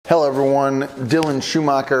Hello everyone, Dylan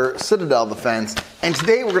Schumacher, Citadel Defense, and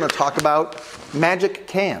today we're going to talk about magic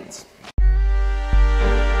cans.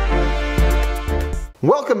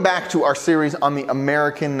 Welcome back to our series on the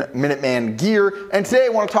American Minuteman gear, and today I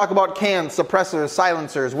want to talk about cans, suppressors,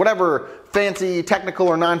 silencers, whatever fancy technical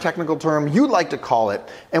or non-technical term you'd like to call it,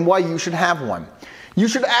 and why you should have one. You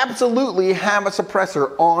should absolutely have a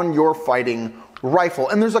suppressor on your fighting rifle,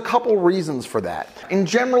 and there's a couple reasons for that. In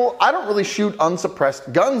general, I don't really shoot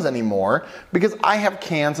unsuppressed guns anymore because I have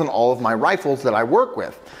cans on all of my rifles that I work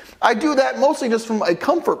with. I do that mostly just from a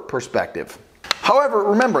comfort perspective. However,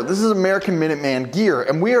 remember, this is American Minuteman gear,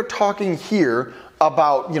 and we are talking here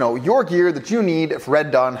about, your gear that you need if Red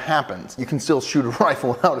Dawn happens. You can still shoot a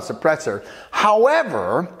rifle without a suppressor.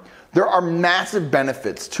 However, there are massive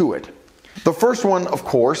benefits to it. The first one, of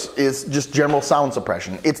course, is just general sound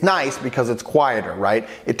suppression. It's nice because it's quieter, right?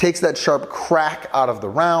 It takes that sharp crack out of the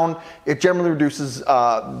round. It generally reduces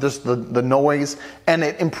just the noise, and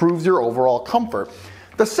it improves your overall comfort.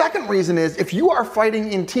 The second reason is if you are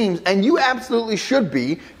fighting in teams, and you absolutely should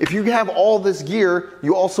be, if you have all this gear,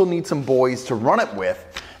 you also need some boys to run it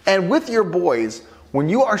with. And with your boys, when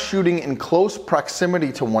you are shooting in close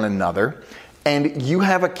proximity to one another, and you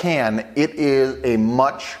have a can, it is a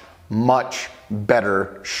much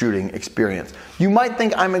better shooting experience. You might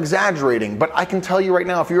think I'm exaggerating, but I can tell you right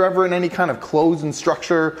now, if you're ever in any kind of closed-in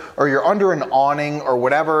structure, or you're under an awning or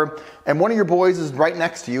whatever, and one of your boys is right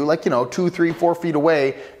next to you, like 2, 3, 4 feet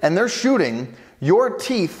away, and they're shooting, your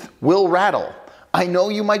teeth will rattle. I know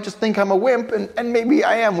you might just think I'm a wimp, and maybe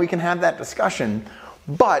I am, we can have that discussion,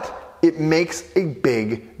 but it makes a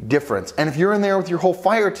big difference. And if you're in there with your whole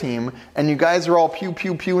fire team, and you guys are all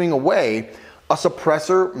pewing away, a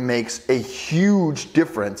suppressor makes a huge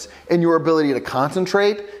difference in your ability to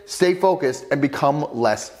concentrate, stay focused, and become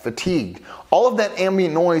less fatigued. All of that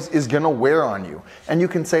ambient noise is gonna wear on you. And you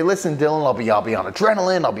can say, listen, Dylan, I'll be on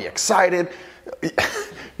adrenaline, I'll be excited.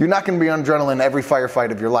 You're not gonna be on adrenaline every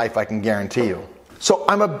firefight of your life, I can guarantee you. So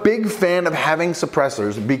I'm a big fan of having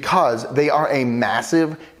suppressors because they are a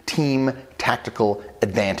massive team tactical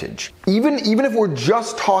advantage. Even if we're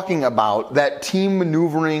just talking about that team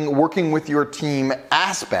maneuvering, working with your team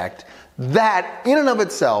aspect, that in and of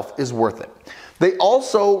itself is worth it. They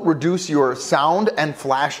also reduce your sound and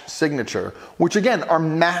flash signature, which again are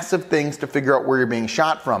massive things to figure out where you're being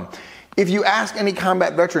shot from. If you ask any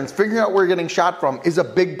combat veterans, figuring out where you're getting shot from is a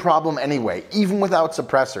big problem anyway, even without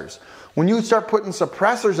suppressors. When you start putting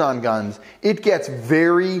suppressors on guns, it gets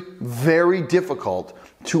very difficult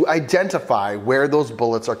to identify where those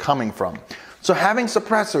bullets are coming from. So having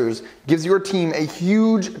suppressors gives your team a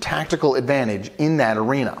huge tactical advantage in that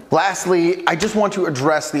arena. Lastly, I just want to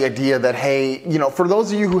address the idea that, hey, for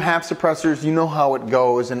those of you who have suppressors, you know how it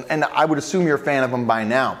goes, and I would assume you're a fan of them by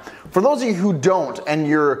now. For those of you who don't, and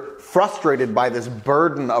you're frustrated by this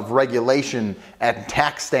burden of regulation and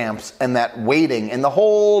tax stamps and that waiting and the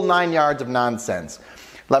whole 9 yards of nonsense,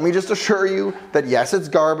 let me just assure you that yes, it's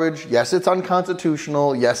garbage, yes, it's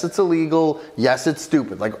unconstitutional, yes, it's illegal, yes, it's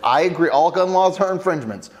stupid. Like, I agree, all gun laws are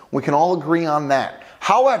infringements. We can all agree on that.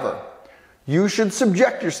 However, you should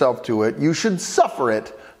subject yourself to it, you should suffer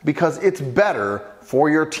it, because it's better for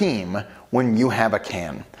your team when you have a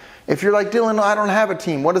can. If you're like, Dylan, I don't have a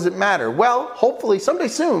team, what does it matter? Well, hopefully someday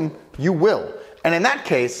soon you will. And in that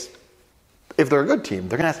case, if they're a good team,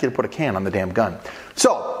 they're gonna ask you to put a can on the damn gun.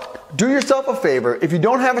 So, do yourself a favor, if you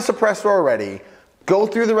don't have a suppressor already, go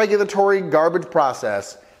through the regulatory garbage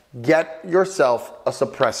process, get yourself a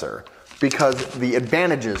suppressor, because the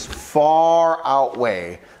advantages far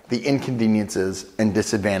outweigh the inconveniences and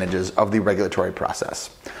disadvantages of the regulatory process.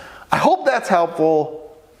 I hope that's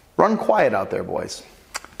helpful. Run quiet out there, boys.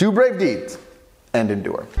 Do brave deeds and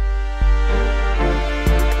endure.